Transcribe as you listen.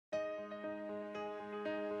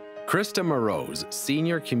Krista Moroz,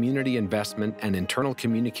 Senior Community Investment and Internal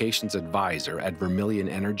Communications Advisor at Vermilion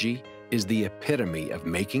Energy, is the epitome of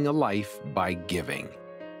making a life by giving.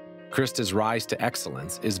 Krista's rise to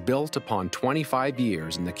excellence is built upon 25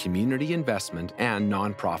 years in the community investment and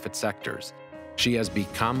nonprofit sectors. She has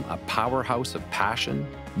become a powerhouse of passion,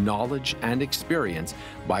 knowledge, and experience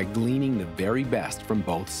by gleaning the very best from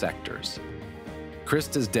both sectors.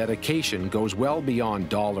 Krista's dedication goes well beyond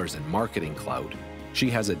dollars and marketing clout. She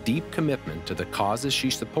has a deep commitment to the causes she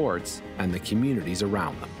supports and the communities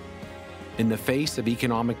around them. In the face of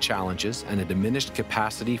economic challenges and a diminished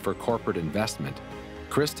capacity for corporate investment,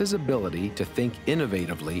 Krista's ability to think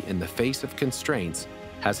innovatively in the face of constraints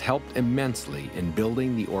has helped immensely in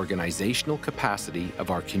building the organizational capacity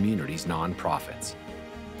of our community's nonprofits.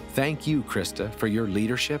 Thank you, Krista, for your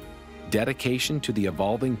leadership, dedication to the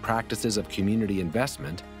evolving practices of community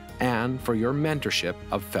investment, and for your mentorship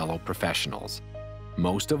of fellow professionals.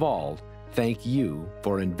 Most of all, thank you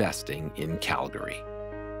for investing in Calgary.